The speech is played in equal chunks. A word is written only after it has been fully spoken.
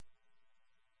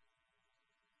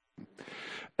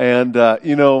And,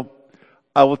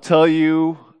 I will tell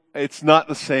you, it's not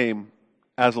the same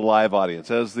as a live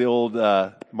audience. As the old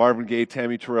Marvin Gaye,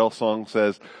 Tammy Terrell song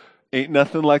says, ain't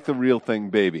nothing like the real thing,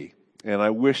 baby. And I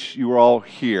wish you were all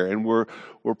here. And we're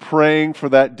praying for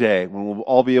that day when we'll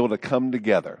all be able to come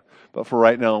together. But for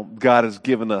right now, God has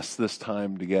given us this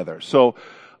time together. So,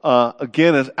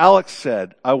 again, as Alex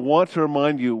said, I want to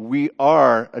remind you, we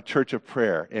are a church of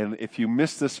prayer. And if you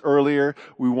missed this earlier,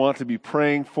 we want to be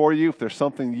praying for you. If there's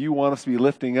something you want us to be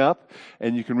lifting up,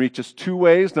 and you can reach us two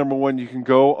ways. Number one, you can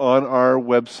go on our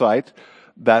website.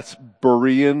 That's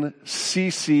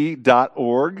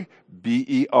BereanCC.org,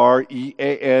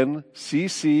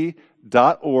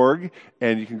 BereanCC.org,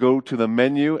 and you can go to the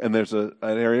menu, and there's an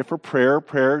area for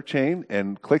prayer chain,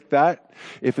 and click that.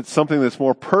 If it's something that's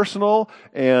more personal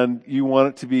and you want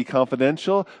it to be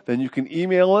confidential, then you can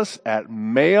email us at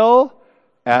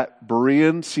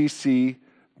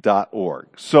mail@BereanCC.org.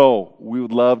 So we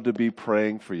would love to be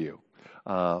praying for you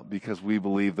because we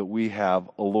believe that we have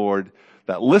a Lord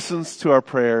that listens to our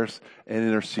prayers and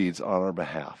intercedes on our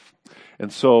behalf.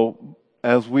 And so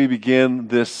as we begin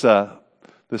this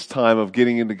time of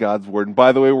getting into God's Word, and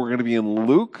by the way, we're going to be in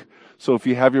Luke. So if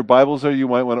you have your Bibles there, you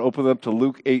might want to open them to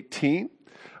Luke 18.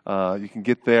 You can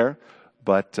get there.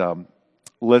 But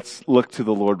let's look to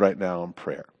the Lord right now in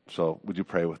prayer. So would you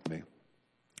pray with me?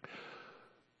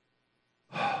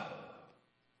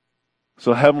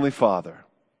 So Heavenly Father,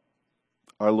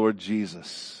 our Lord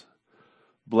Jesus,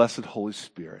 blessed Holy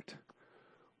Spirit,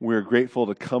 we are grateful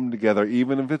to come together,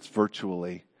 even if it's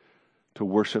virtually, to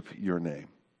worship your name.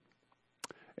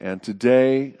 And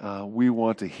today, we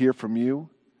want to hear from you.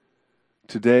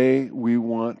 Today, we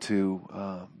want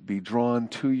to be drawn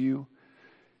to you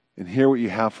and hear what you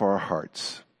have for our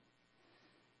hearts.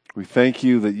 We thank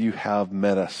you that you have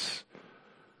met us.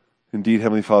 Indeed,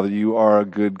 Heavenly Father, you are a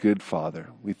good, good Father.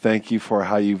 We thank you for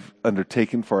how you've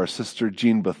undertaken for our sister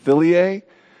Jean Bathilier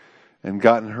and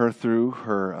gotten her through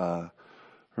her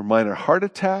minor heart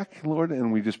attack, Lord.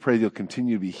 And we just pray you'll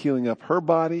continue to be healing up her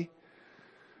body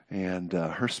and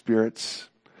her spirits.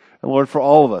 And Lord, for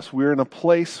all of us, we're in a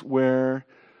place where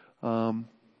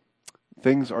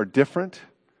things are different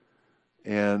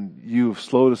and you've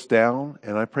slowed us down.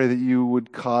 And I pray that you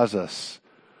would cause us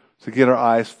to get our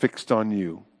eyes fixed on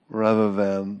you rather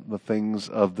than the things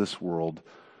of this world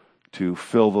to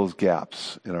fill those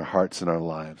gaps in our hearts and our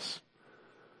lives.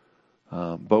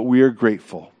 But we are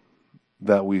grateful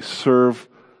that we serve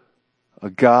a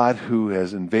God who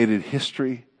has invaded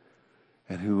history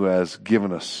and who has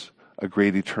given us a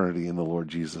great eternity in the Lord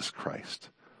Jesus Christ.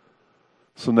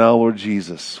 So now, Lord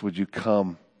Jesus, would you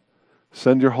come,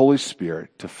 send your Holy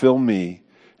Spirit to fill me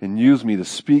and use me to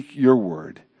speak your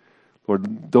word.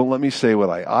 Lord, don't let me say what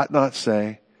I ought not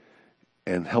say,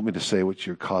 and help me to say what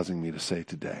you're causing me to say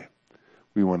today.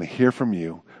 We want to hear from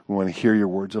you. We want to hear your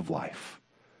words of life.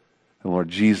 And Lord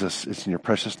Jesus, it's in your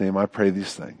precious name I pray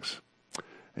these things.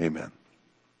 Amen.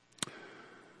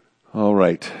 All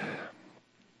right.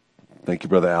 Thank you,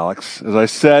 Brother Alex. As I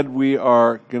said, we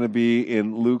are going to be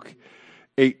in Luke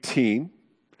 18.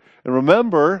 And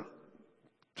remember,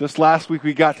 just last week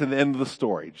we got to the end of the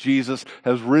story. Jesus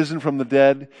has risen from the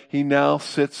dead. He now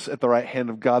sits at the right hand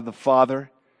of God the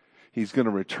Father. He's going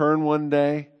to return one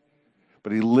day,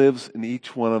 but he lives in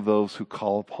each one of those who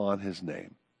call upon his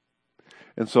name.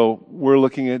 And so we're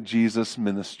looking at Jesus'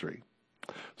 ministry.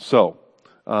 So,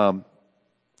 but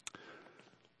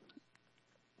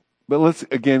let's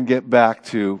again get back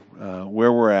to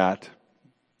where we're at,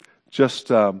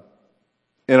 just in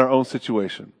our own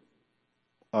situation,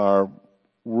 our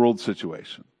world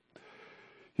situation.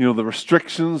 You know, the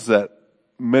restrictions that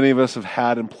many of us have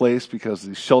had in place because of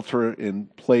the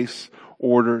shelter-in-place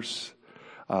orders,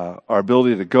 our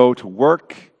ability to go to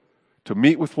work, to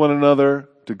meet with one another,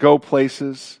 to go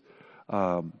places,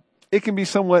 it can be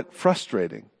somewhat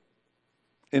frustrating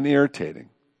and irritating.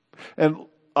 And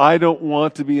I don't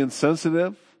want to be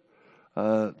insensitive,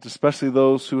 especially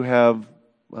those who have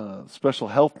special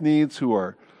health needs, who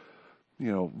are,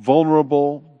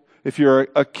 vulnerable. If you're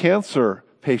a cancer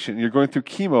patient and you're going through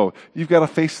chemo, you've got to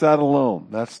face that alone.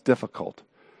 That's difficult.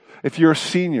 If you're a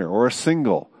senior or a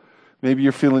single, maybe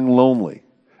you're feeling lonely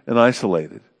and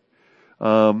isolated.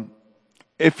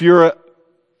 If you're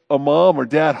a mom or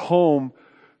dad home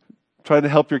trying to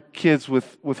help your kids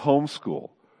with homeschool,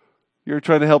 you're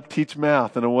trying to help teach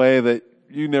math in a way that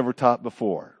you never taught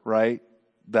before, right?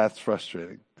 That's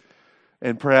frustrating.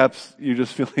 And perhaps you're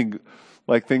just feeling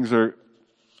like things are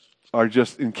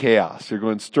just in chaos. You're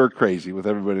going stir crazy with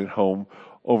everybody at home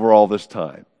over all this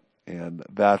time. And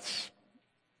that's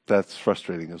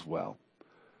frustrating as well.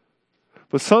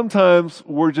 But sometimes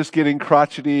we're just getting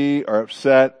crotchety or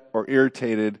upset or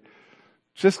irritated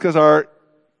just because our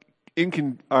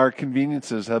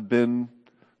conveniences have been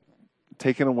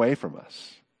taken away from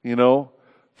us.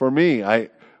 For me, I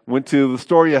went to the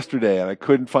store yesterday and I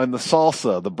couldn't find the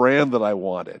salsa, the brand that I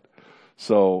wanted.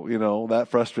 So, that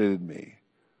frustrated me.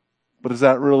 But is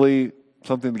that really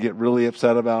something to get really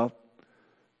upset about?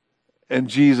 And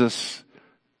Jesus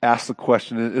asked the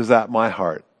question, is that my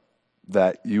heart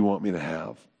that you want me to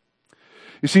have?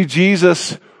 You see,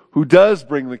 Jesus, who does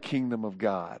bring the kingdom of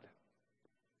God,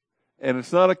 and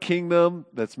it's not a kingdom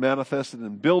that's manifested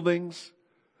in buildings,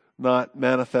 not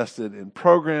manifested in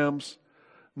programs,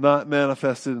 not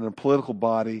manifested in a political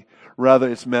body. Rather,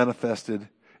 it's manifested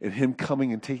in Him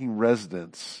coming and taking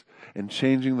residence and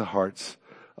changing the hearts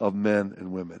of men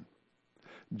and women.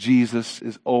 Jesus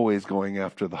is always going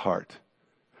after the heart.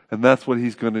 And that's what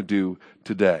He's going to do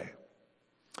today.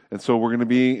 And so we're going to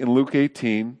be in Luke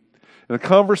 18, in a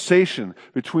conversation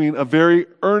between a very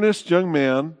earnest young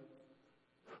man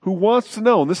who wants to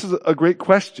know, and this is a great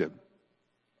question,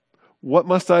 what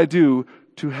must I do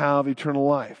to have eternal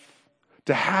life?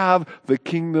 To have the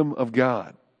kingdom of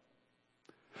God.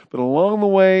 But along the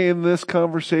way in this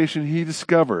conversation, he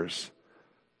discovers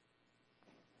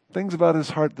things about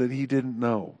his heart that he didn't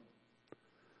know.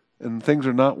 And things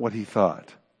are not what he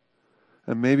thought.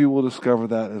 And maybe we'll discover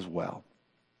that as well.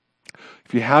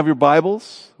 If you have your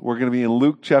Bibles, we're going to be in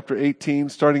Luke chapter 18,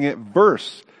 starting at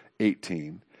verse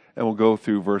 18, and we'll go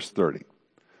through verse 30.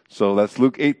 So that's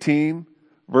Luke 18,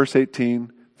 verse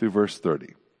 18 through verse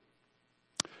 30.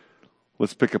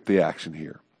 Let's pick up the action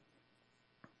here.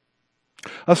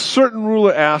 A certain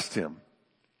ruler asked him,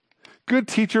 "Good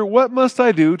teacher, what must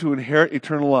I do to inherit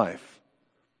eternal life?"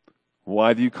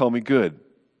 "Why do you call me good?"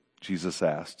 Jesus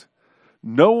asked.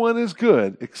 "No one is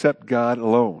good except God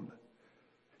alone.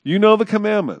 You know the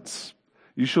commandments.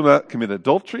 You shall not commit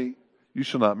adultery. You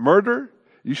shall not murder.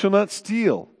 You shall not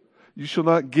steal. You shall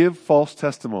not give false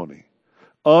testimony.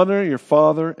 Honor your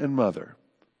father and mother."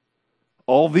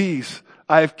 "All these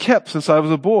I have kept since I was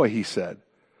a boy," he said.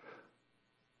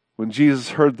 When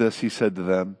Jesus heard this, he said to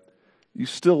them, "You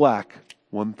still lack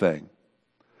one thing.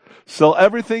 Sell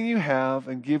everything you have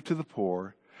and give to the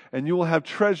poor, and you will have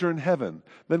treasure in heaven.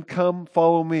 Then come,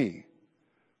 follow me."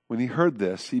 When he heard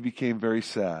this, he became very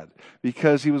sad,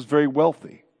 because he was very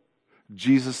wealthy.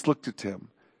 Jesus looked at him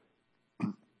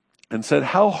and said,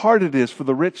 "How hard it is for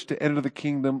the rich to enter the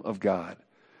kingdom of God.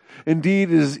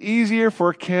 Indeed, it is easier for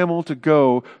a camel to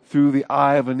go through the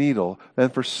eye of a needle than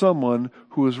for someone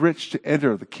who is rich to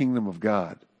enter the kingdom of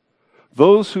God."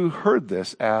 Those who heard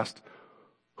this asked,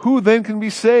 "Who then can be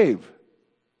saved?"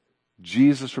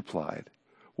 Jesus replied,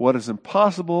 "What is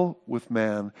impossible with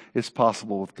man is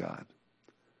possible with God."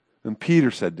 And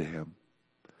Peter said to him,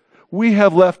 "We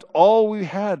have left all we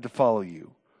had to follow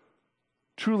you."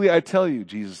 "Truly I tell you,"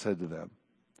 Jesus said to them,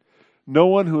 "no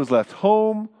one who has left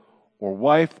home or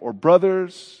wife or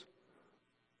brothers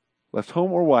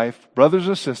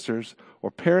or sisters,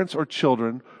 or parents or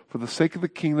children for the sake of the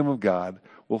kingdom of God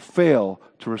will fail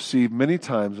to receive many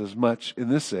times as much in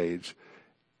this age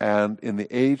and in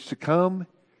the age to come,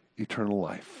 eternal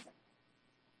life."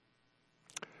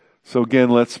 So again,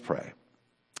 let's pray.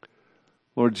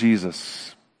 Lord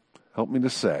Jesus, help me to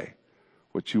say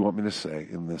what you want me to say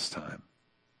in this time.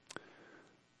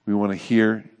 We want to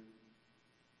hear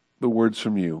the words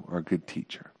from you, our good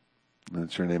teacher. And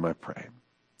it's your name I pray.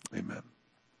 Amen.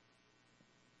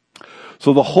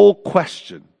 So the whole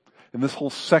question in this whole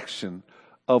section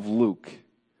of Luke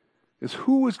is,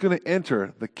 who is going to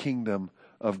enter the kingdom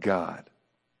of God?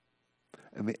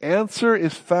 And the answer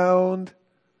is found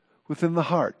within the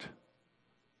heart.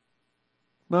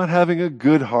 Not having a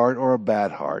good heart or a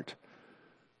bad heart,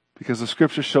 because the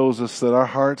scripture shows us that our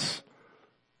hearts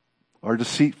are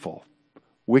deceitful,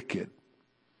 wicked.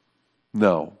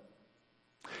 No.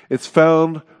 It's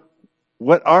found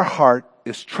what our heart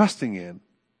is trusting in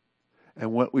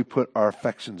and what we put our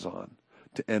affections on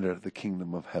to enter the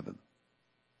kingdom of heaven.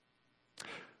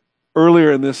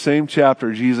 Earlier in this same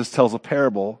chapter, Jesus tells a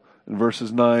parable in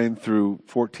verses 9 through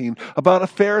 14 about a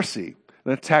Pharisee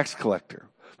and a tax collector.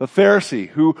 The Pharisee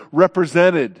who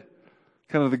represented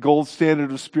kind of the gold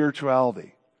standard of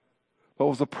spirituality, but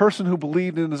was a person who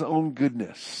believed in his own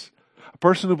goodness. A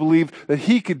person who believed that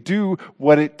he could do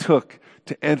what it took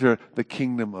to enter the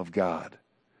kingdom of God.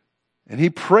 And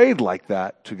he prayed like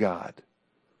that to God.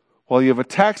 While you have a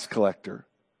tax collector,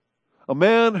 a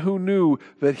man who knew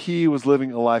that he was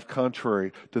living a life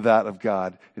contrary to that of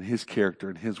God and his character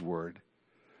and his word.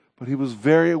 But he was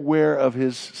very aware of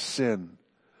his sin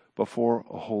before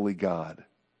a holy God,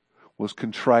 was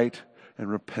contrite and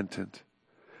repentant,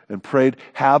 and prayed,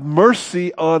 "Have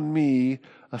mercy on me,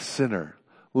 a sinner."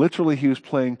 Literally, he was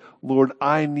praying, "Lord,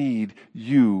 I need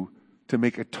you to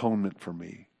make atonement for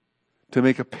me, to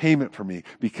make a payment for me,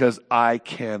 because I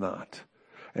cannot."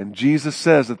 And Jesus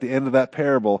says at the end of that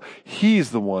parable,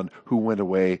 he's the one who went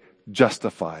away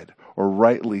justified or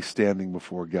rightly standing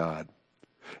before God.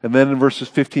 And then in verses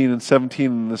 15 and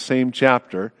 17 in the same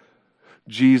chapter,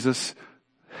 Jesus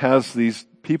has these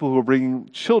people who are bringing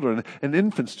children and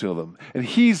infants to them. And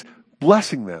he's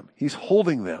blessing them. He's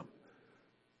holding them.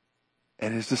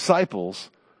 And his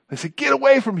disciples, they say, "Get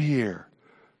away from here."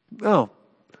 No.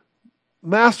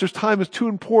 Master's time is too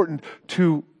important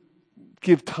to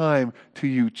give time to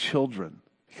you children,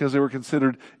 because they were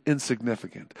considered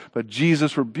insignificant. But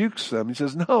Jesus rebukes them. He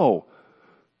says, "No,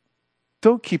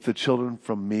 don't keep the children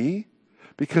from me,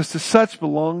 because to such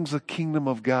belongs the kingdom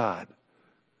of God."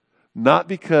 Not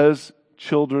because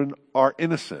children are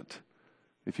innocent.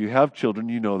 If you have children,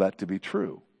 you know that to be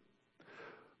true.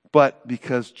 But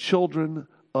because children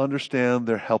understand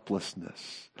their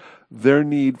helplessness, their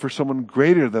need for someone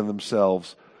greater than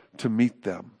themselves to meet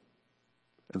them.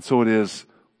 And so it is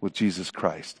with Jesus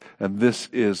Christ. And this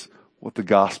is what the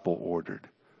gospel ordered.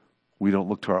 We don't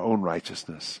look to our own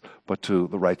righteousness, but to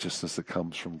the righteousness that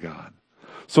comes from God.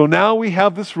 So now we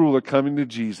have this ruler coming to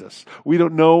Jesus. We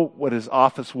don't know what his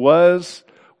office was.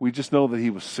 We just know that he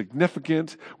was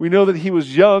significant. We know that he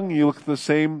was young. You look at the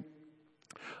same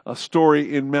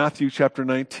story in Matthew chapter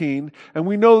 19, and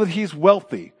we know that he's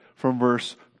wealthy from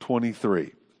verse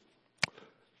 23.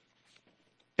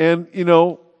 And,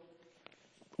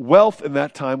 wealth in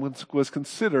that time was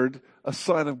considered a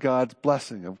sign of God's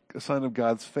blessing, a sign of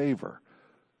God's favor.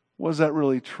 Was that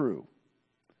really true?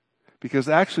 Because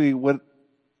actually what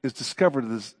is discovered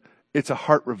is it's a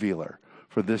heart revealer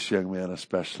for this young man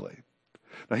especially.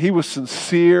 Now he was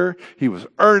sincere, he was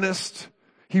earnest,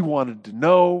 he wanted to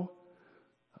know.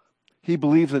 He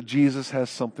believes that Jesus has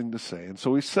something to say. And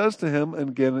so he says to him, and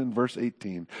again in verse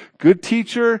 18, "Good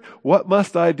teacher, what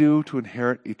must I do to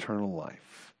inherit eternal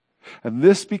life?" And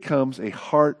this becomes a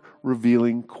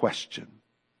heart-revealing question.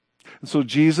 And so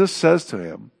Jesus says to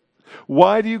him,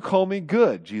 "Why do you call me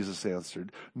good?" Jesus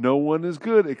answered, "No one is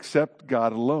good except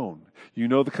God alone. You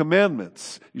know the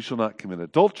commandments. You shall not commit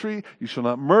adultery. You shall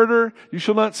not murder. You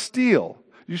shall not steal.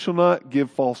 You shall not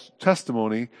give false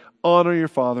testimony. Honor your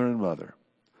father and mother."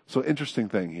 So interesting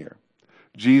thing here.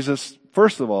 Jesus,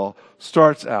 first of all,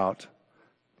 starts out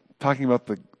talking about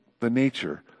the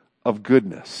nature of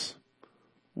goodness.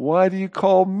 Why do you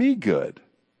call me good?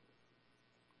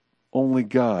 Only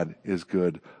God is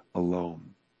good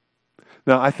alone.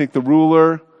 Now, I think the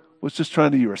ruler was just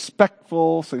trying to be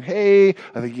respectful, saying, "Hey,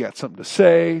 I think you got something to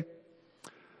say."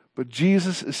 But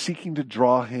Jesus is seeking to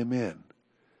draw him in.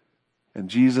 And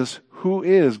Jesus, who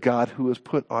is God who is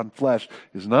put on flesh,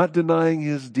 is not denying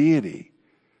his deity,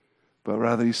 but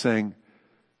rather he's saying,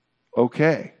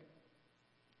 "Okay,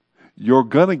 you're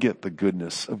going to get the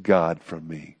goodness of God from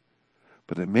me,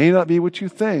 but it may not be what you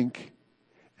think,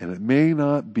 and it may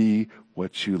not be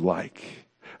what you like."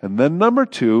 And then number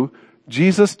 2,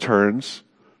 Jesus turns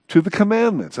to the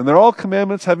commandments. And they're all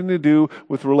commandments having to do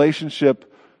with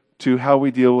relationship to how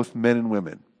we deal with men and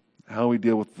women, how we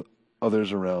deal with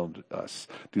others around us.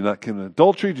 Do not commit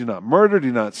adultery, do not murder,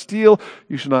 do not steal,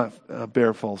 you should not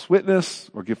bear false witness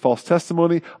or give false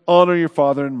testimony, honor your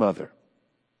father and mother.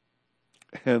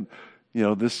 And,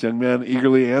 this young man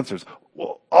eagerly answers,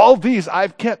 "Well, all these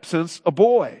I've kept since a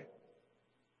boy."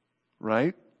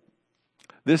 Right?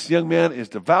 This young man is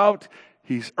devout,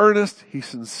 he's earnest, he's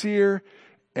sincere,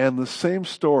 and the same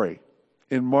story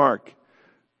in Mark.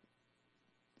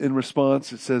 In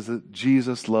response, it says that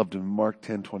Jesus loved him. Mark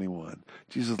 10:21.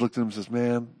 Jesus looked at him and says,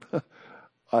 "Man,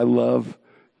 I love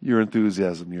your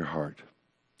enthusiasm, your heart."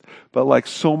 But like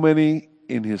so many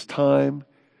in his time,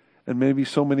 and maybe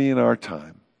so many in our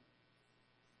time,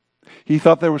 he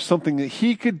thought there was something that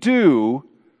he could do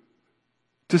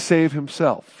to save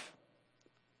himself.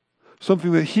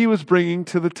 Something that he was bringing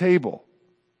to the table.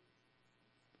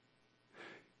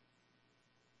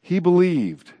 He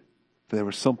believed there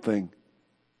was something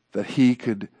that he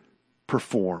could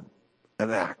perform and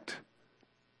act.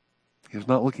 He was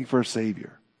not looking for a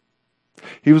savior.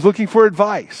 He was looking for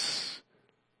advice,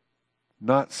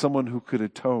 not someone who could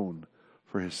atone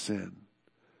for his sin.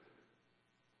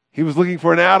 He was looking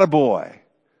for an attaboy,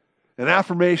 an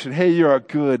affirmation, "Hey, you're a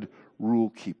good rule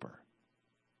keeper."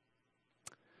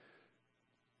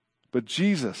 But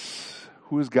Jesus,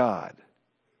 who is God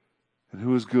and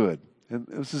who is good, and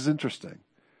this is interesting,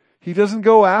 he doesn't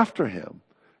go after him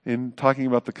in talking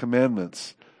about the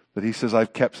commandments that he says,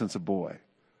 "I've kept since a boy."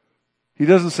 He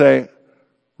doesn't say,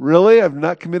 "Really? I've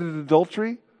not committed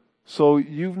adultery? So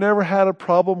you've never had a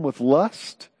problem with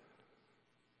lust?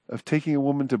 Of taking a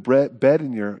woman to bed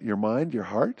in your mind, your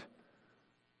heart?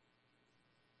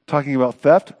 Talking about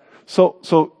theft?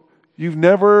 So you've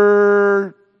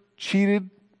never cheated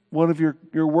one of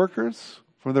your workers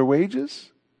for their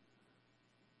wages?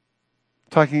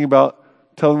 Talking about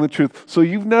telling the truth. So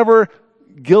you've never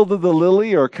gilded the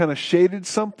lily or kind of shaded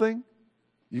something?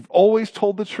 You've always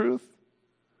told the truth?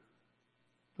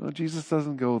 No, Jesus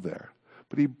doesn't go there.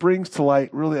 But he brings to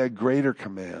light really a greater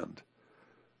command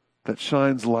that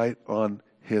shines light on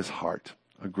his heart,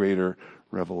 a greater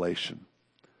revelation.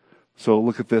 So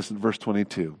look at this in verse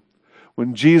 22.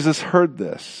 When Jesus heard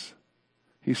this,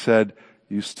 he said,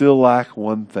 "You still lack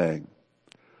one thing.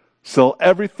 Sell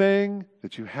everything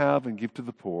that you have and give to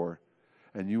the poor,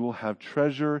 and you will have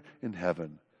treasure in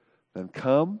heaven. Then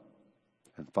come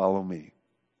and follow me."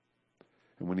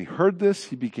 And when he heard this,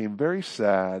 he became very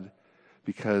sad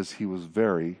because he was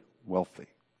very wealthy.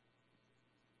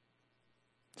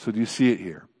 So do you see it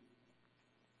here?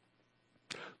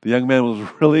 The young man was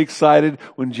really excited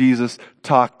when Jesus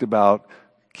talked about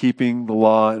keeping the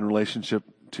law in relationship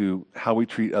to how we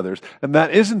treat others. And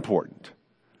that is important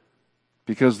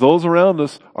because those around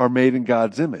us are made in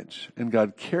God's image, and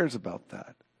God cares about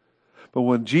that. But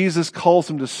when Jesus calls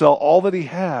him to sell all that he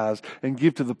has and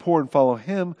give to the poor and follow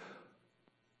him,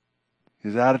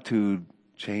 his attitude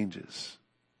changes.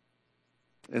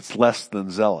 It's less than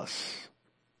zealous.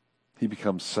 He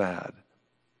becomes sad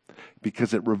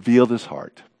because it revealed his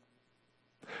heart.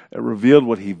 It revealed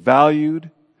what he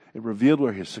valued. It revealed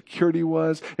where his security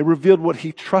was. It revealed what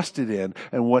he trusted in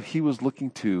and what he was looking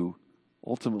to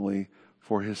ultimately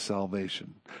for his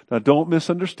salvation. Now, don't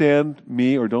misunderstand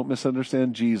me or don't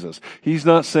misunderstand Jesus. He's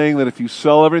not saying that if you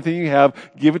sell everything you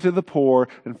have, give it to the poor,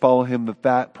 and follow him,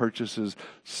 that purchases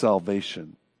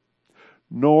salvation.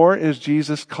 Nor is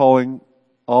Jesus calling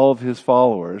all of his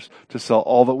followers to sell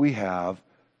all that we have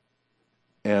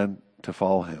and to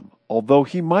follow him. Although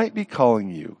he might be calling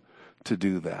you to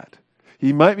do that.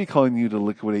 He might be calling you to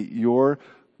liquidate your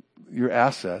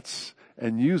assets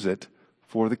and use it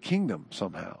for the kingdom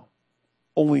somehow.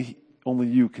 Only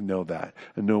you can know that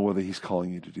and know whether he's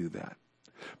calling you to do that.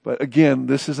 But again,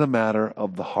 this is a matter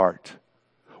of the heart.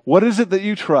 What is it that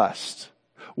you trust?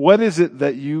 What is it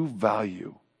that you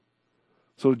value?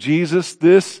 So Jesus,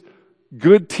 this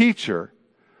good teacher,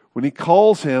 when he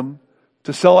calls him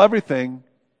to sell everything,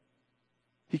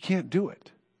 he can't do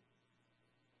it.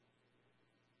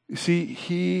 You see,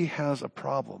 he has a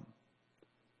problem.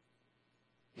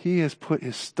 He has put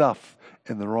his stuff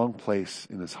in the wrong place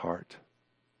in his heart.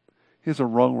 He has a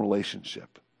wrong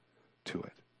relationship to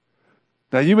it.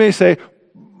 Now you may say,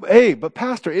 "Hey, but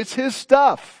Pastor, it's his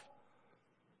stuff."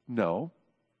 No.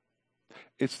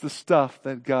 It's the stuff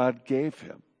that God gave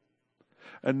him.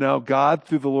 And now God,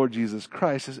 through the Lord Jesus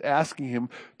Christ, is asking him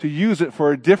to use it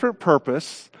for a different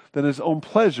purpose than his own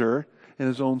pleasure and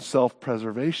his own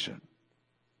self-preservation.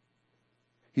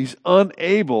 He's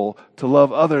unable to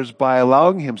love others by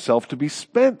allowing himself to be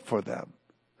spent for them.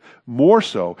 More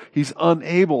so, he's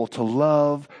unable to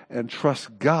love and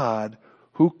trust God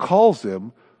who calls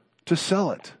him to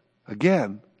sell it.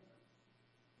 Again,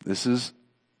 this is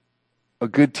a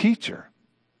good teacher.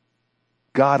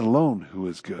 God alone who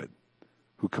is good,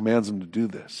 who commands him to do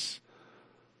this.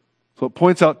 So it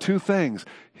points out two things.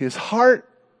 His heart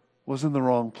was in the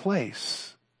wrong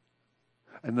place.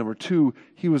 And number two,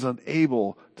 he was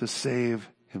unable to save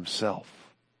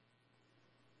himself.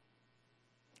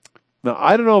 Now,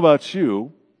 I don't know about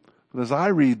you, but as I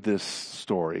read this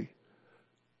story,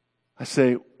 I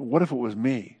say, what if it was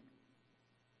me?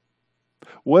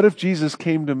 What if Jesus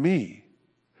came to me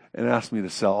and asked me to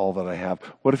sell all that I have?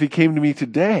 What if he came to me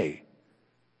today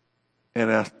and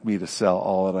asked me to sell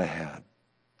all that I had?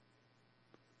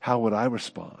 How would I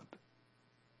respond?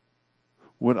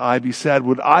 Would I be sad?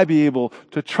 Would I be able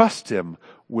to trust him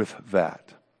with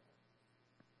that?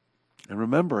 And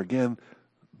remember, again,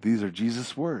 these are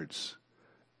Jesus' words.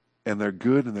 And they're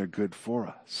good for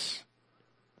us.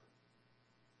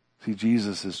 See,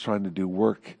 Jesus is trying to do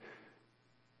work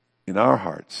in our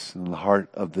hearts, in the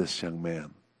heart of this young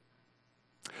man.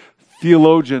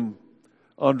 Theologian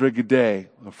André Gide,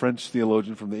 a French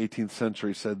theologian from the 18th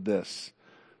century, said this.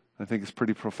 I think it's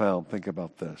pretty profound. Think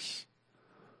about this.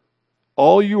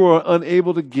 All you are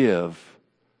unable to give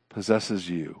possesses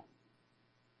you.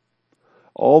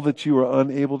 All that you are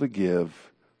unable to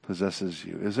give possesses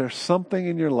you. Is there something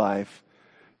in your life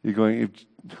you're going,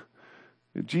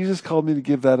 if Jesus called me to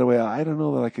give that away, I don't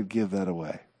know that I could give that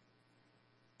away.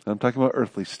 I'm talking about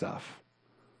earthly stuff.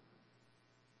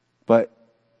 But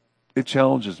it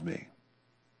challenges me.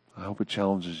 I hope it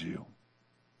challenges you.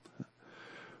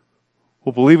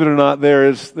 Well, believe it or not,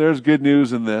 there's good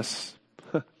news in this.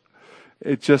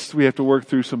 We have to work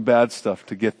through some bad stuff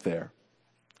to get there.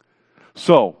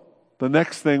 So, the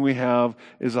next thing we have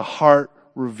is a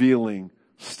heart-revealing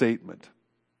statement.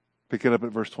 Pick it up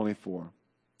at verse 24.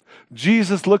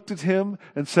 Jesus looked at him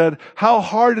and said, "How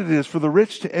hard it is for the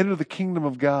rich to enter the kingdom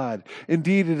of God.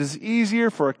 Indeed, it is easier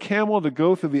for a camel to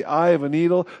go through the eye of a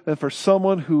needle than for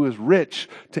someone who is rich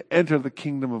to enter the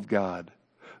kingdom of God."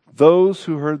 Those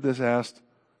who heard this asked,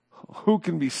 "Who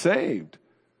can be saved?"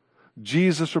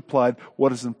 Jesus replied,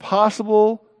 "What is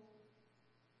impossible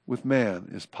with man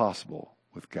is possible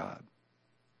with God."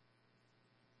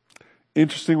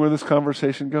 Interesting where this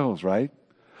conversation goes, right?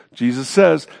 Jesus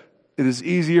says, it is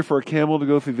easier for a camel to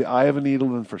go through the eye of a needle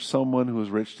than for someone who is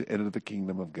rich to enter the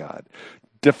kingdom of God.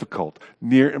 Difficult,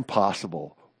 near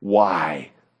impossible.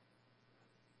 Why?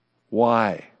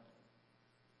 Why?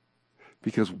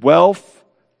 Because wealth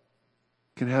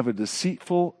can have a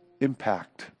deceitful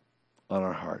impact on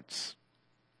our hearts.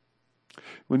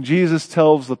 When Jesus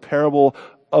tells the parable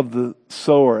of the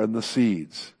sower and the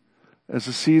seeds, as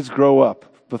the seeds grow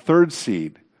up, the third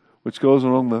seed, which goes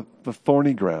along the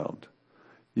thorny ground,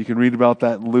 you can read about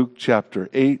that in Luke chapter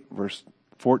 8, verse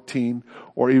 14,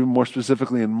 or even more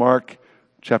specifically in Mark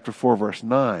chapter 4, verse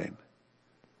 9.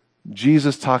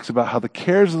 Jesus talks about how the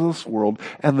cares of this world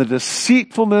and the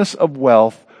deceitfulness of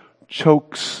wealth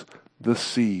chokes the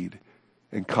seed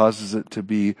and causes it to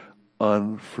be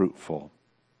unfruitful.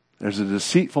 There's a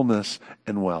deceitfulness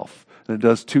in wealth, and it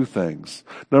does two things.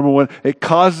 Number one, it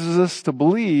causes us to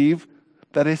believe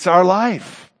that it's our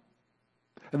life.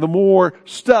 And the more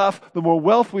stuff, the more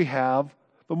wealth we have,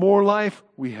 the more life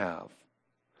we have.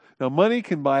 Now, money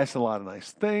can buy us a lot of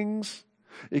nice things.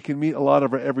 It can meet a lot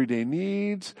of our everyday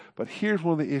needs. But here's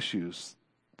one of the issues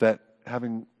that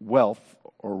having wealth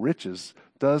or riches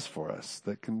does for us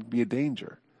that can be a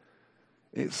danger.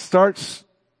 It starts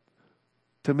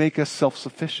to make us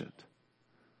self-sufficient.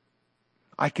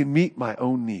 I can meet my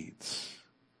own needs.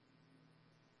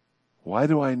 Why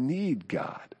do I need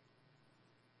God?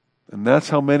 And that's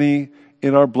how many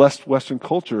in our blessed Western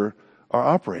culture are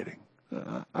operating.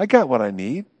 I got what I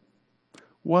need.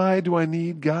 Why do I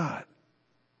need God?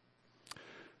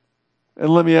 And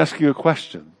let me ask you a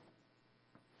question.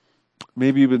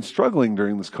 Maybe you've been struggling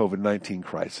during this COVID-19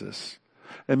 crisis.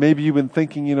 And maybe you've been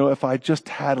thinking, if I just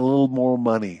had a little more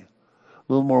money,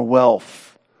 a little more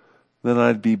wealth, then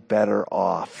I'd be better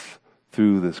off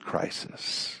through this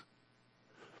crisis.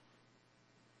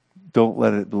 Don't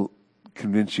let it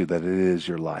convince you that it is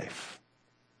your life.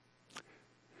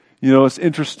 It's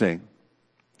interesting.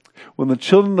 When the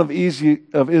children of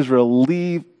Israel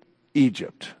leave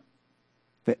Egypt,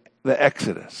 the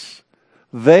Exodus,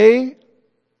 they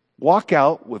walk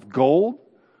out with gold,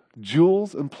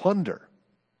 jewels, and plunder.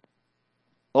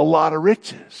 A lot of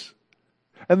riches.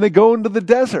 And they go into the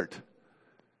desert.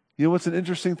 You know what's an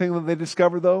interesting thing that they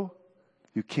discover, though?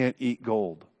 You can't eat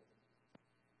gold.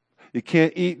 You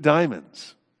can't eat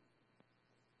diamonds.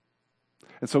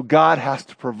 And so God has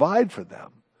to provide for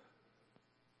them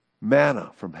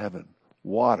manna from heaven,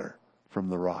 water from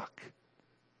the rock.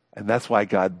 And that's why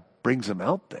God brings them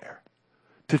out there,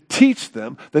 to teach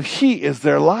them that He is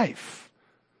their life.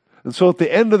 And so at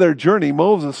the end of their journey,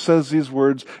 Moses says these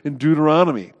words in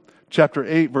Deuteronomy chapter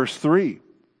 8, verse 3.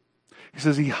 He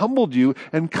says, He humbled you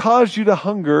and caused you to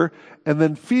hunger, and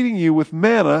then feeding you with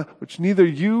manna, which neither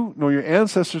you nor your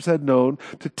ancestors had known,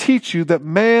 to teach you that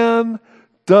man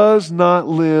does not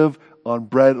live on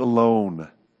bread alone,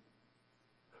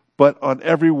 but on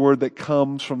every word that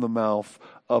comes from the mouth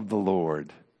of the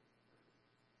Lord.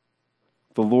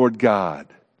 The Lord God.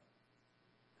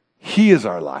 He is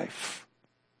our life.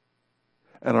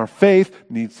 And our faith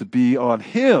needs to be on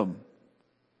Him,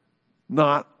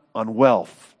 not on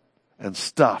wealth and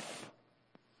stuff.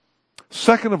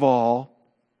 Second of all,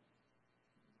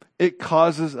 it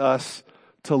causes us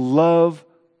to love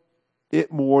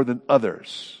it more than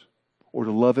others, or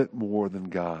to love it more than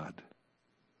God.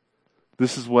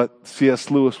 This is what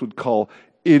C.S. Lewis would call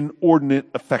inordinate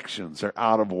affections. They're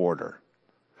out of order.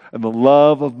 And the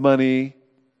love of money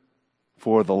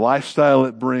for the lifestyle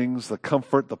it brings, the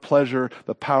comfort, the pleasure,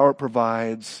 the power it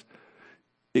provides,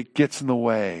 it gets in the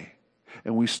way.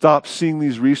 And we stop seeing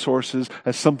these resources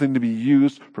as something to be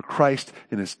used for Christ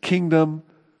in His kingdom,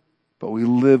 but we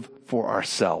live for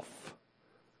ourselves,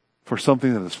 for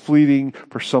something that is fleeting,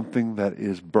 for something that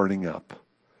is burning up.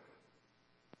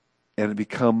 And it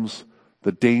becomes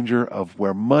the danger of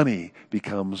where money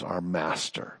becomes our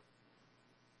master.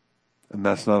 And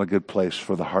that's not a good place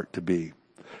for the heart to be.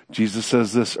 Jesus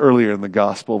says this earlier in the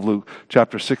Gospel of Luke,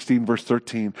 chapter 16, verse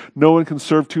 13. No one can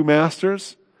serve two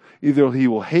masters. Either he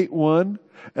will hate one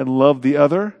and love the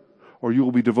other, or you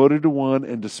will be devoted to one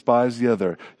and despise the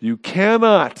other. You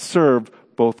cannot serve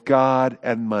both God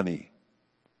and money.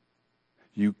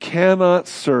 You cannot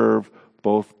serve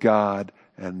both God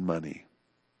and money.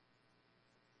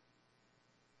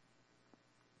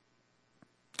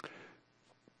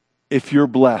 If you're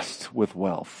blessed with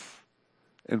wealth,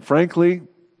 and frankly,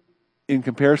 in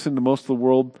comparison to most of the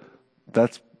world,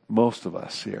 that's most of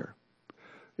us here.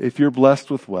 If you're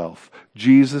blessed with wealth,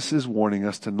 Jesus is warning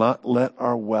us to not let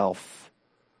our wealth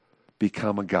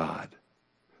become a god,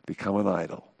 become an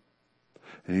idol.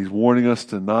 And he's warning us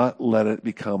to not let it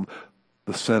become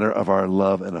the center of our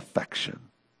love and affection.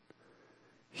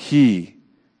 He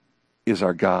is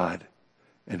our God,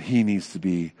 and he needs to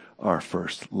be our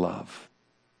first love.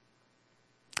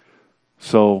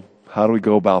 So, how do we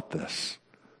go about this?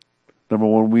 Number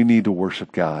one, we need to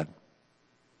worship God.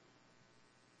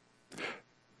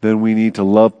 Then we need to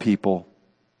love people,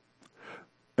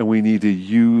 and we need to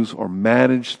use or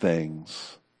manage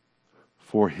things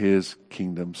for his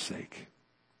kingdom's sake.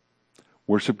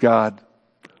 Worship God,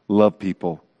 love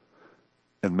people,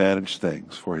 and manage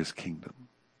things for his kingdom.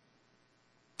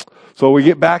 So we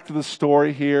get back to the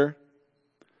story here.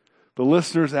 The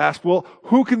listeners ask, well,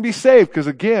 who can be saved? Because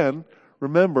again,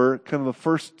 remember, kind of the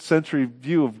first century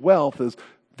view of wealth is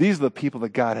these are the people that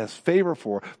God has favor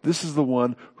for. This is the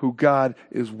one who God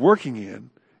is working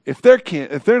in. If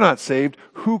they're not saved,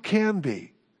 who can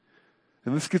be?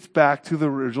 And this gets back to the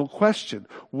original question.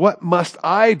 What must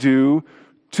I do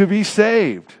to be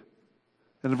saved?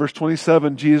 And in verse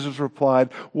 27, Jesus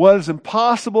replied, what is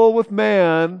impossible with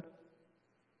man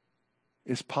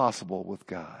is possible with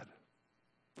God.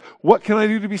 What can I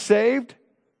do to be saved?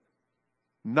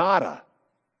 Nada.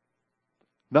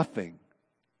 Nothing.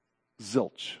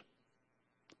 Zilch.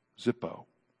 Zippo.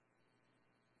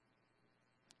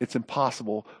 It's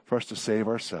impossible for us to save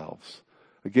ourselves.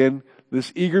 Again,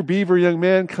 this eager beaver young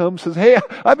man comes and says, hey,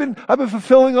 I've been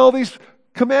fulfilling all these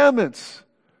commandments.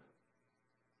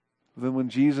 Then when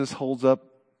Jesus holds up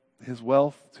his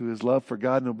wealth to his love for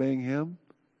God and obeying him,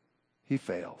 he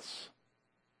fails.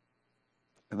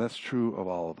 And that's true of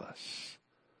all of us.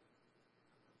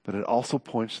 But it also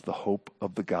points to the hope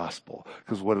of the gospel.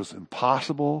 Because what is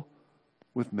impossible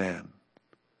with man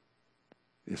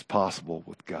is possible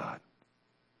with God.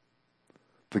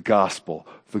 The gospel,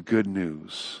 the good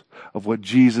news of what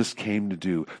Jesus came to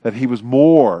do. That he was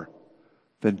more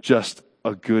than just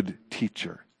a good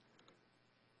teacher.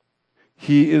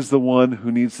 He is the one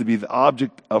who needs to be the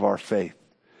object of our faith.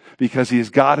 Because he is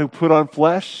God who put on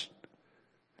flesh.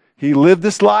 He lived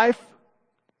this life.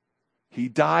 He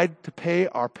died to pay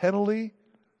our penalty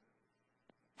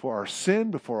for our sin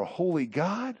before a holy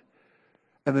God.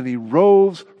 And then he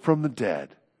rose from the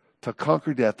dead to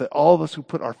conquer death, that all of us who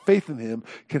put our faith in him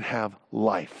can have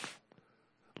life.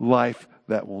 Life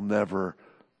that will never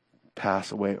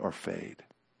pass away or fade.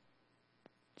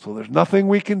 So there's nothing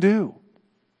we can do.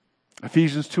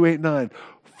 Ephesians 2:8-9.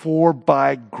 For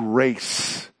by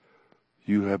grace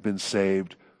you have been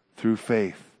saved through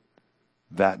faith,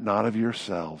 that not of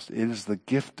yourselves. It is the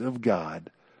gift of God,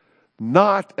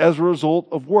 not as a result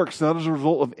of works, not as a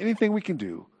result of anything we can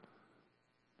do,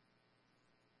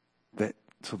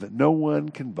 so that no one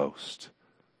can boast.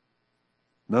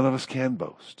 None of us can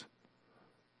boast.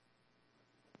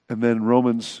 And then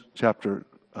Romans chapter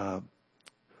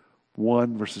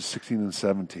 1, verses 16 and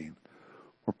 17,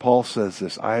 where Paul says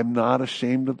this, I am not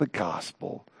ashamed of the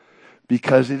gospel,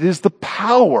 because it is the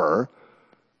power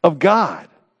of God.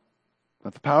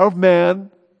 Not the power of man,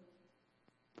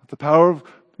 not the power of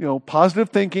positive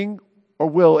thinking or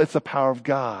will. It's the power of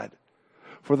God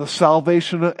for the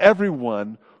salvation of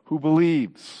everyone who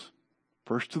believes.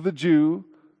 First to the Jew,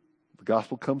 the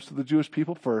gospel comes to the Jewish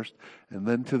people first, and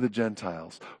then to the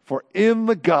Gentiles. For in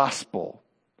the gospel,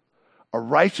 a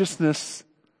righteousness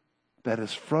that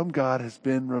is from God has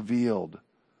been revealed.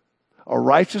 A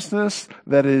righteousness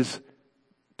that is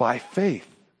by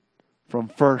faith from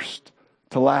first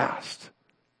to last.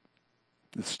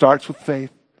 It starts with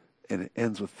faith and it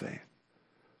ends with faith.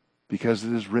 Because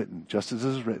it is written, just as it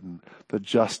is written, the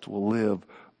just will live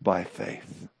by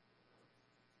faith.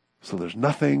 So there's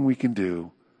nothing we can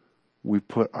do. We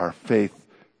put our faith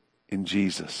in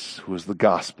Jesus, who is the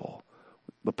gospel,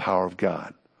 the power of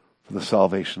God for the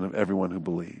salvation of everyone who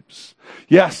believes.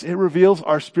 Yes, it reveals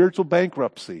our spiritual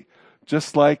bankruptcy,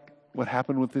 just like what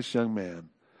happened with this young man.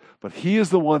 But he is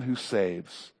the one who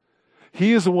saves.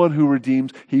 He is the one who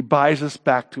redeems. He buys us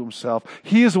back to himself.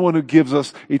 He is the one who gives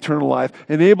us eternal life,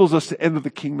 enables us to enter the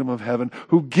kingdom of heaven,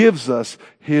 who gives us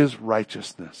his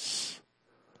righteousness.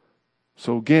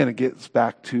 So again, it gets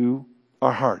back to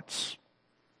our hearts.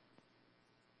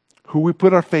 who we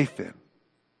put our faith in,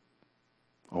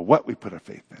 or what we put our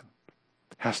faith in,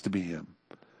 has to be Him.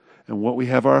 And what we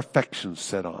have our affections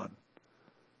set on.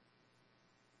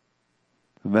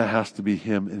 And that has to be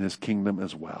Him in His kingdom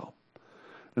as well.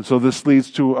 And so this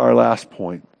leads to our last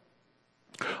point.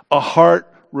 A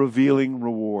heart-revealing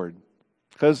reward.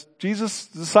 Because Jesus'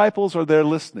 disciples are there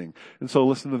listening. And so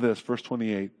listen to this, verse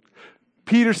 28.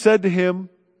 Peter said to him,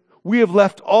 "We have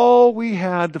left all we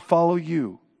had to follow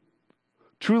you."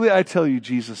 "Truly I tell you,"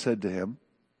 Jesus said to him,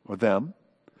 or them,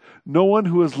 "no one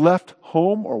who has left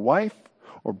home or wife,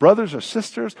 or brothers or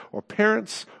sisters, or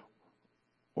parents,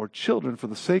 or children for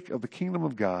the sake of the kingdom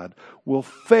of God will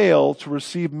fail to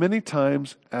receive many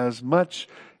times as much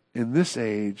in this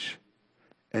age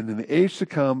and in the age to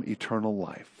come eternal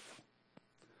life."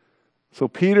 So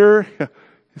Peter,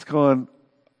 he's going,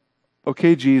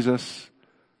 "Okay, Jesus,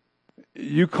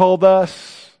 you called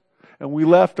us and we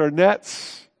left our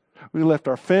nets, we left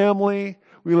our family,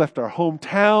 we left our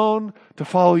hometown to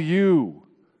follow you.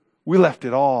 We left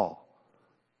it all.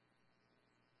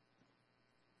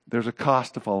 There's a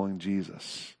cost to following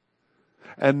Jesus.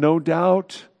 And no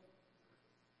doubt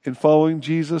in following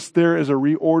Jesus, there is a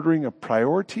reordering of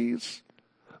priorities.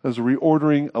 There's a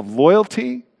reordering of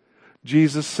loyalty.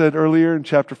 Jesus said earlier in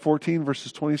chapter 14,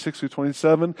 verses 26 through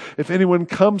 27, "If anyone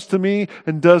comes to me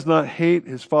and does not hate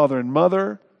his father and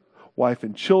mother, wife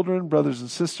and children, brothers and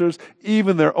sisters,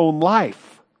 even their own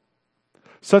life,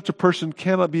 such a person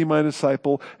cannot be my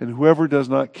disciple, and whoever does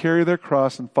not carry their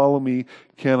cross and follow me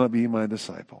cannot be my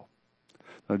disciple."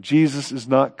 Now, Jesus is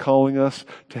not calling us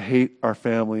to hate our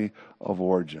family of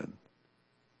origin,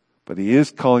 but He is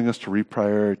calling us to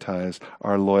reprioritize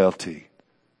our loyalty,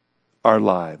 our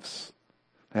lives.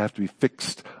 They have to be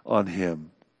fixed on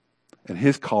Him and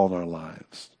His call in our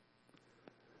lives.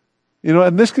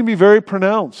 And this can be very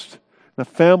pronounced in a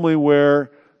family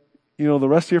where the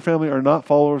rest of your family are not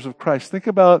followers of Christ. Think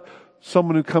about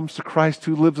someone who comes to Christ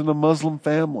who lives in a Muslim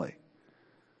family,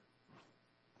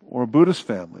 or a Buddhist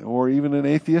family, or even an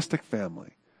atheistic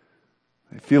family.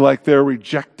 They feel like they're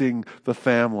rejecting the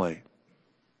family.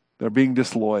 They're being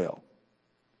disloyal.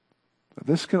 But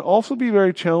this can also be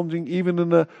very challenging even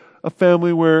in a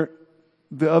family where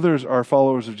the others are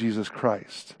followers of Jesus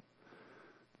Christ.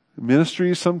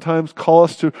 Ministries sometimes call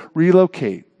us to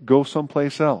relocate, go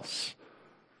someplace else.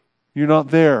 You're not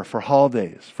there for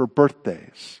holidays, for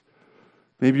birthdays.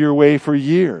 Maybe you're away for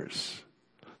years.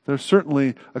 There's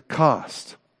certainly a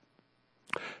cost.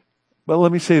 But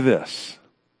let me say this.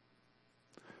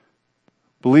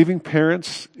 Believing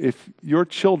parents, if your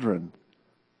children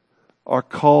are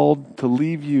called to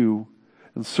leave you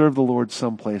and serve the Lord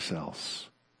someplace else,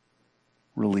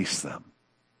 release them.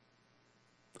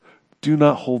 Do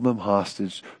not hold them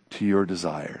hostage to your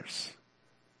desires,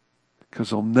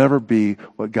 because they'll never be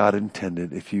what God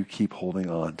intended if you keep holding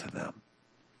on to them.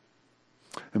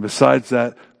 And besides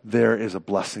that, there is a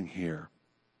blessing here.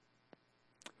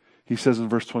 He says in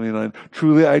verse 29,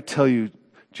 "Truly I tell you,"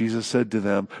 Jesus said to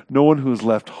them, "no one who has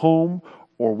left home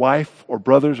or wife or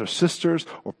brothers or sisters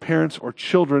or parents or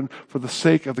children for the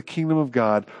sake of the kingdom of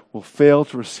God will fail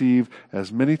to receive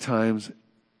as many times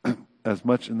as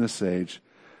much in this age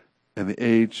and the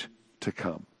age to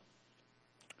come.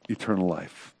 Eternal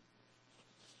life."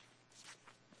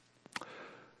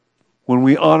 When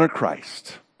we honor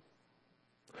Christ,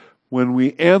 when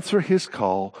we answer His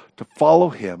call to follow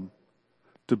Him,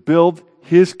 to build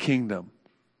His kingdom,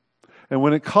 and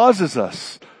when it causes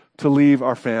us to leave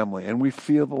our family and we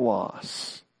feel the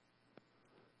loss,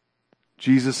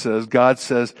 Jesus says, God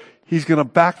says, He's going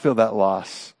to backfill that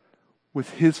loss with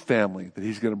His family that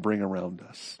He's going to bring around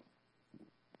us.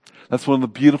 That's one of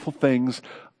the beautiful things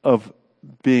of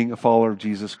being a follower of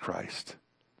Jesus Christ.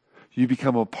 You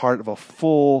become a part of a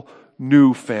full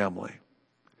new family,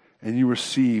 and you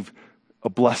receive a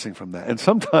blessing from that. And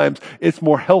sometimes it's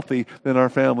more healthy than our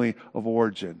family of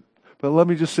origin. But let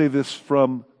me just say this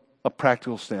from a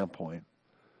practical standpoint.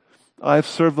 I've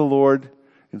served the Lord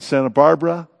in Santa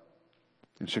Barbara,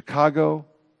 in Chicago,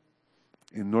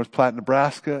 in North Platte,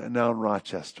 Nebraska, and now in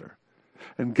Rochester.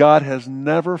 And God has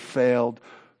never failed,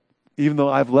 even though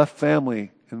I've left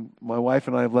family, and my wife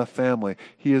and I have left family,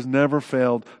 He has never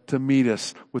failed to meet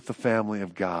us with the family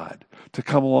of God, to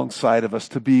come alongside of us,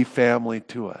 to be family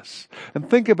to us. And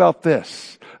think about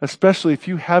this, especially if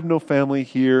you have no family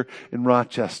here in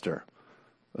Rochester,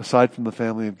 aside from the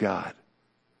family of God.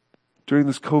 During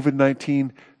this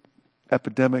COVID-19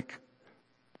 epidemic,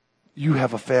 you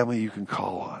have a family you can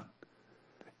call on.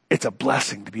 It's a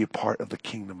blessing to be a part of the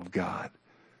kingdom of God.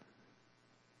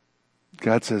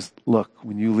 God says, look,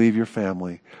 when you leave your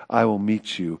family, I will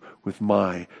meet you with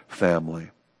my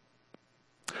family.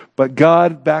 But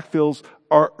God backfills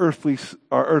our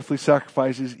earthly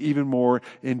sacrifices even more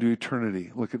into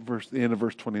eternity. Look at the end of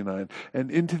verse 29.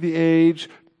 And into the age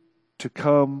to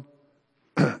come,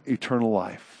 eternal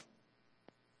life.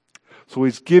 So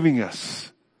he's giving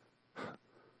us,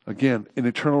 again, an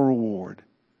eternal reward.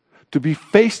 To be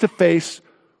face to face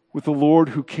with the Lord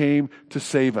who came to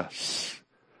save us.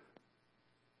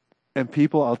 And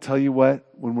people, I'll tell you what,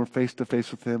 when we're face to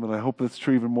face with Him, and I hope that's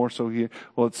true even more so here,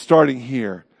 well, it's starting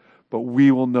here, but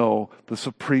we will know the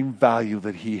supreme value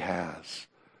that He has.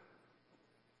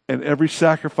 And every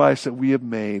sacrifice that we have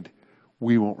made,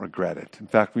 we won't regret it. In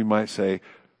fact, we might say,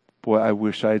 boy, I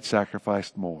wish I had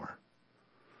sacrificed more.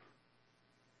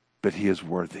 But He is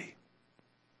worthy.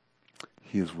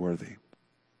 He is worthy.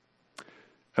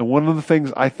 And one of the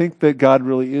things I think that God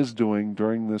really is doing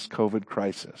during this COVID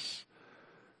crisis,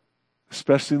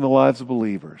 especially in the lives of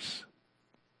believers,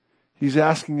 He's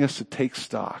asking us to take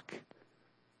stock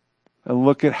and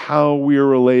look at how we are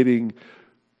relating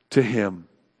to Him,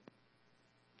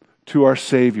 to our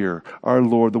Savior, our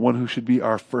Lord, the one who should be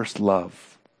our first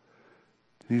love.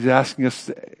 He's asking us,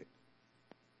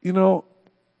 do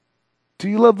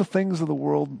you love the things of the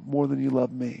world more than you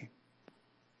love me?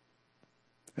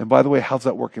 And by the way, how's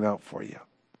that working out for you?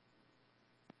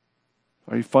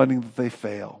 Are you finding that they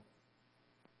fail?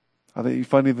 Are you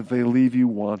finding that they leave you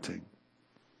wanting?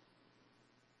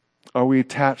 Are we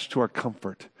attached to our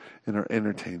comfort and our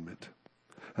entertainment?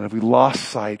 And have we lost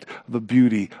sight of the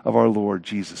beauty of our Lord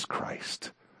Jesus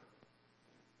Christ,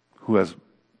 who has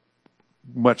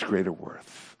much greater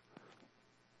worth?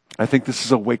 I think this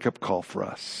is a wake-up call for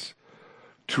us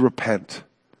to repent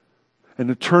and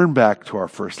to turn back to our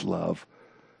first love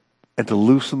and to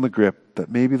loosen the grip that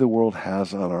maybe the world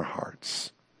has on our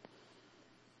hearts.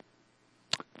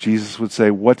 Jesus would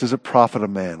say, what does it profit a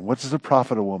man? What does it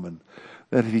profit a woman?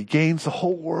 That if he gains the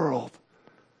whole world,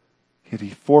 yet he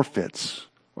forfeits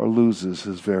or loses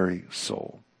his very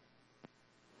soul.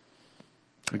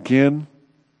 Again,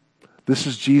 this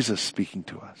is Jesus speaking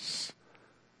to us.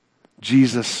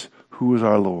 Jesus who is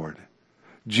our Lord.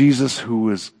 Jesus who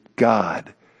is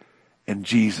God. And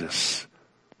Jesus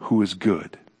who is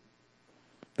good.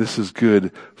 This is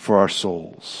good for our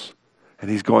souls.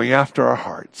 And He's going after our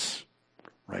hearts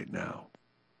right now.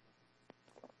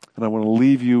 And I want to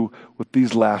leave you with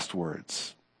these last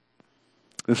words.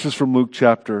 This is from Luke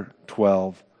chapter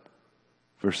 12,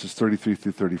 verses 33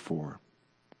 through 34.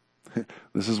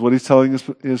 This is what He's telling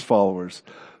His followers.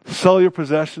 Sell your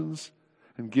possessions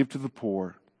and give to the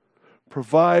poor.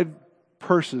 Provide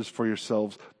purses for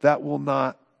yourselves that will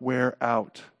not wear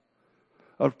out.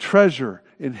 A treasure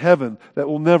in heaven that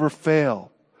will never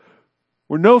fail,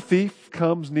 where no thief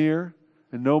comes near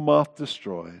and no moth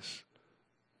destroys.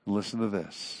 And listen to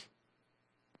this.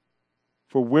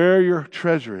 For where your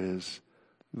treasure is,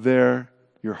 there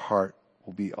your heart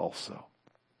will be also.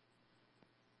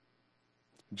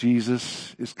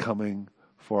 Jesus is coming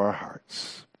for our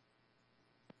hearts.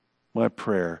 My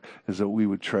prayer is that we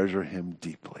would treasure Him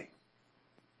deeply.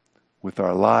 With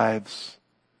our lives,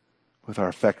 with our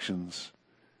affections,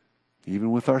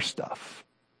 even with our stuff.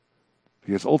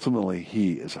 Because ultimately,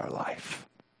 He is our life.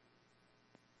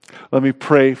 Let me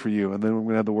pray for you, and then we're going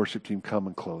to have the worship team come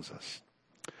and close us.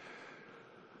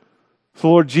 So,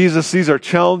 Lord Jesus, these are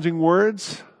challenging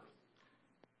words.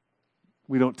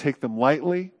 We don't take them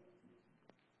lightly.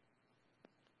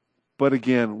 But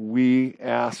again, we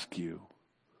ask You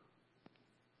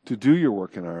to do Your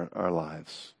work in our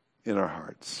lives, in our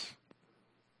hearts.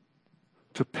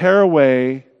 To pare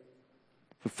away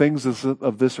the things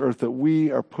of this earth that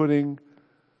we are putting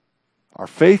our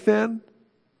faith in,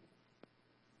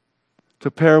 to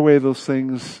pare away those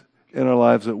things in our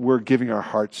lives that we're giving our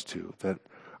hearts to, that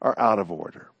are out of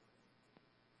order.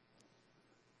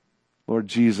 Lord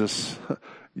Jesus,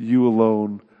 You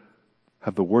alone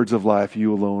have the words of life.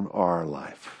 You alone are our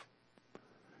life.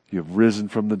 You have risen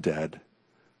from the dead,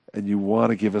 and You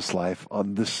want to give us life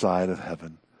on this side of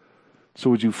heaven. So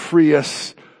would You free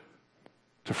us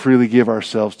to freely give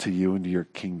ourselves to You and to Your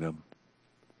kingdom,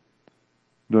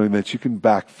 knowing that You can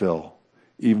backfill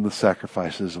even the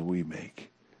sacrifices that we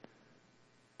make,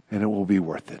 and it will be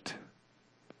worth it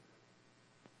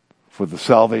for the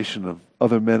salvation of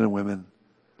other men and women,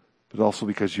 but also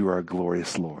because You are a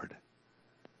glorious Lord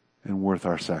and worth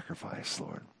our sacrifice,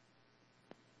 Lord.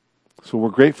 So we're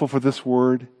grateful for this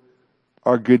word,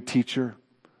 our good teacher,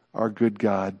 our good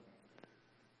God.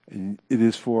 And it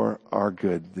is for our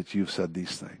good that You've said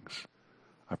these things.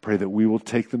 I pray that we will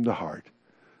take them to heart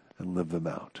and live them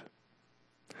out.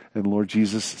 And Lord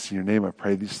Jesus, it's in Your name I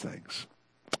pray these things.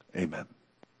 Amen.